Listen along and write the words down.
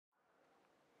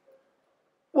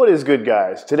What is good,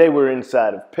 guys? Today we're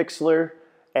inside of Pixlr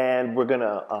and we're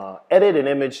gonna edit an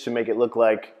image to make it look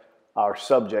like our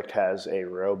subject has a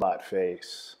robot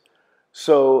face.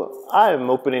 So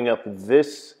I'm opening up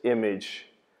this image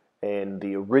in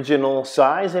the original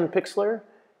size in Pixlr,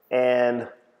 and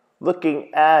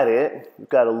looking at it, we've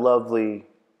got a lovely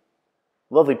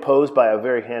pose by a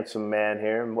very handsome man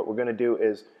here. And what we're gonna do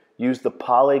is use the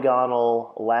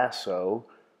polygonal lasso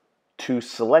to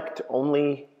select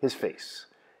only his face,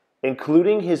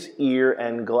 including his ear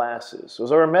and glasses.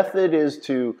 So our method is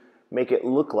to make it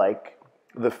look like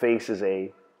the face is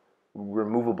a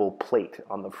removable plate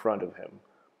on the front of him.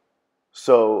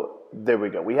 So there we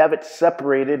go. We have it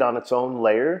separated on its own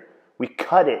layer. We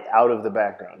cut it out of the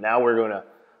background. Now we're going to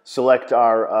select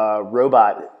our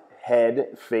robot head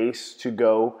face to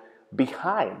go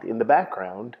behind in the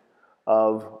background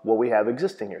of what we have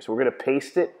existing here. So we're going to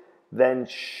paste it, then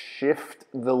shift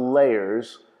the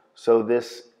layers so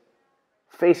this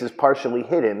face is partially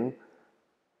hidden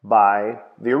by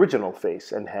the original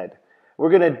face and head. We're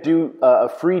going to do a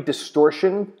free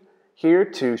distortion here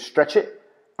to stretch it,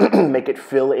 make it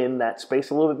fill in that space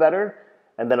a little bit better,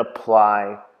 and then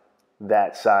apply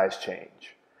that size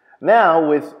change. Now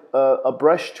with a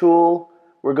brush tool,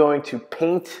 we're going to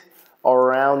paint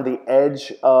around the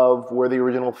edge of where the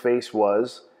original face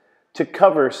was to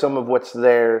cover some of what's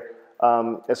there,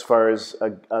 as far as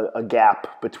a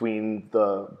gap between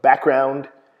the background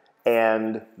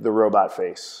and the robot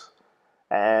face.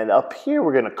 And up here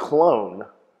we're going to clone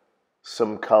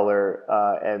some color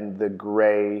and the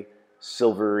gray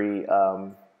silvery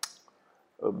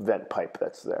vent pipe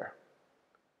that's there.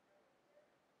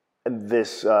 And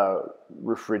this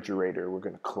refrigerator we're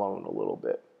going to clone a little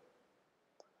bit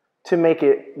to make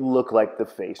it look like the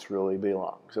face really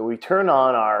belongs. So we turn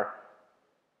on our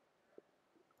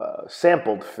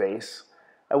sampled face,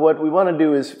 and what we want to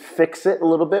do is fix it a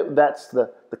little bit. That's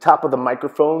the top of the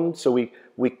microphone, so we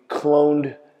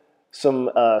cloned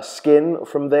some skin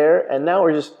from there, and now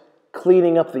we're just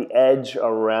cleaning up the edge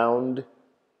around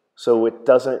so it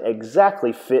doesn't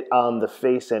exactly fit on the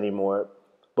face anymore,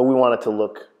 but we want it to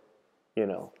look, you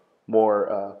know,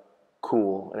 more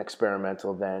cool and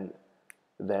experimental than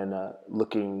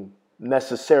looking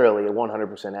necessarily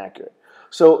 100% accurate.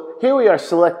 So here we are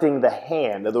selecting the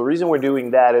hand. Now, the reason we're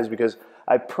doing that is because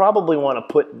I probably want to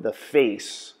put the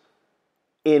face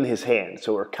in his hand.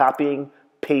 So we're copying,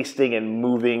 pasting, and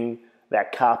moving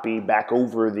that copy back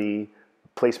over the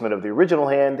placement of the original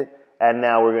hand. And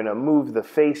now we're going to move the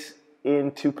face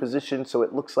into position so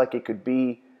it looks like it could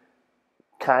be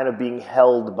kind of being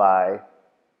held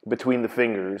between the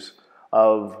fingers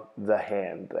of the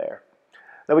hand there.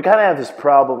 Now we kind of have this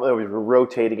problem, we're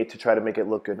rotating it to try to make it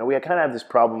look good. Now we kind of have this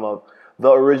problem of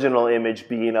the original image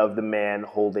being of the man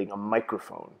holding a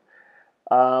microphone.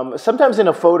 Sometimes in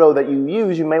a photo that you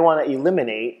use, you may want to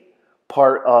eliminate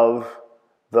part of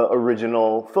the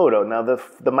original photo. Now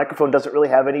the microphone doesn't really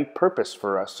have any purpose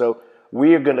for us, so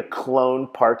we are going to clone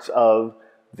parts of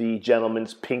the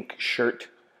gentleman's pink shirt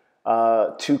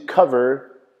to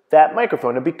cover that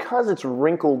microphone. And because it's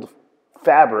wrinkled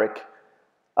fabric,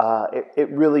 it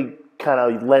really kind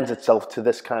of lends itself to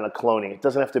this kind of cloning. It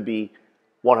doesn't have to be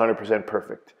 100%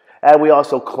 perfect. And we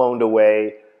also cloned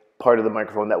away part of the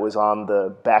microphone that was on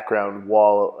the background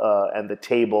wall and the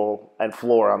table and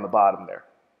floor on the bottom there.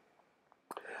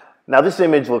 Now this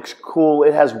image looks cool.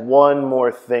 It has one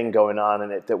more thing going on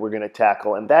in it that we're going to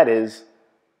tackle, and that is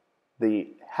the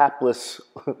hapless,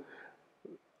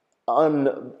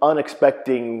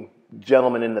 unexpected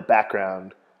gentleman in the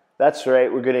background. That's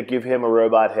right, we're going to give him a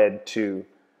robot head too.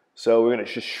 So we're going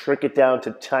to just shrink it down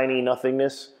to tiny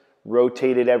nothingness,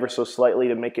 rotate it ever so slightly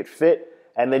to make it fit,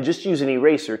 and then just use an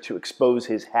eraser to expose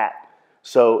his hat.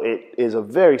 So it is a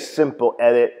very simple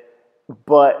edit,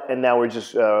 and now we're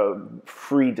just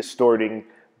free distorting,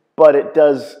 but it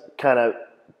does kind of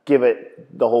give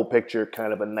it the whole picture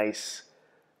kind of a nice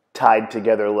tied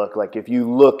together look. Like if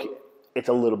you look, it's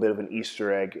a little bit of an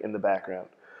Easter egg in the background.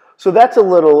 So that's a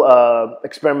little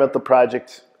experimental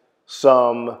project,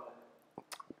 some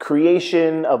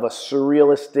creation of a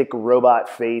surrealistic robot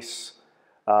face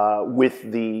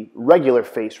with the regular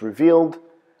face revealed,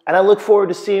 and I look forward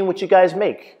to seeing what you guys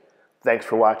make. Thanks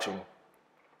for watching.